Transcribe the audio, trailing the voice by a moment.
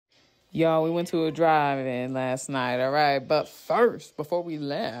Y'all, we went to a drive-in last night, all right? But first, before we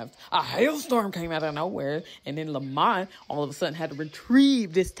left, a hailstorm came out of nowhere. And then Lamont, all of a sudden, had to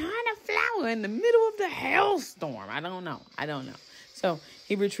retrieve this tiny flower in the middle of the hailstorm. I don't know. So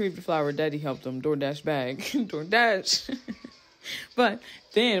he retrieved the flower. Daddy helped him. DoorDash bag. DoorDash. But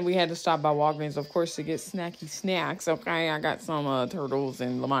then we had to stop by Walgreens, of course, to get snacky snacks. Okay, I got some turtles,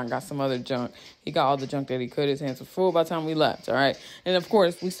 and Lamont got some other junk. He got all the junk that he could. His hands were full by the time we left, all right? And, of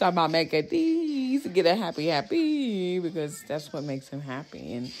course, we stopped by Mac at these to get a happy, because that's what makes him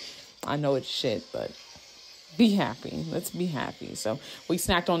happy. And I know it's shit, but be happy. Let's be happy. So we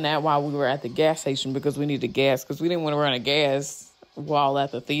snacked on that while we were at the gas station because we needed gas, because we didn't want to run a gas while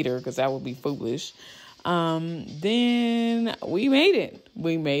at the theater because that would be foolish. Then we made it.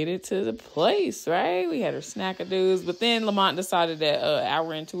 We made it to the place, right? We had our snackadoos, but then Lamont decided that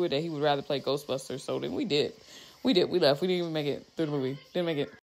hour into it that he would rather play Ghostbusters. So then we did. We left. We didn't even make it through the movie. Didn't make it.